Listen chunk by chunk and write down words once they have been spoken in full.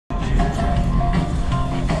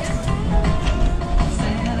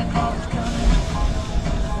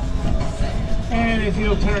if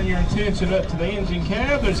you'll turn your attention up to the engine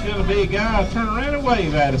cab, there's going to be a guy turn around and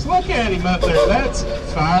wave at us. Look at him up there. That's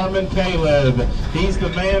Fireman Caleb. He's the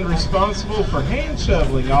man responsible for hand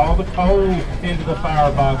shoveling all the coal into the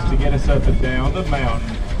firebox to get us up and down the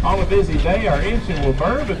mountain. On a busy day, our engine will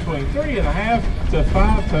burn between 3.5 to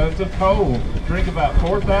 5 tons of coal, drink about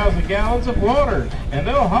 4,000 gallons of water, and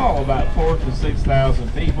they'll haul about 4,000 to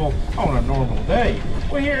 6,000 people on a normal day.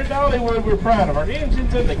 Well, here at Dollywood, we're proud of our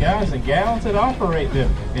engines and the guys and gals that operate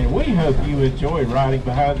them, and we hope you enjoy riding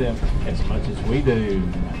behind them as much as we do.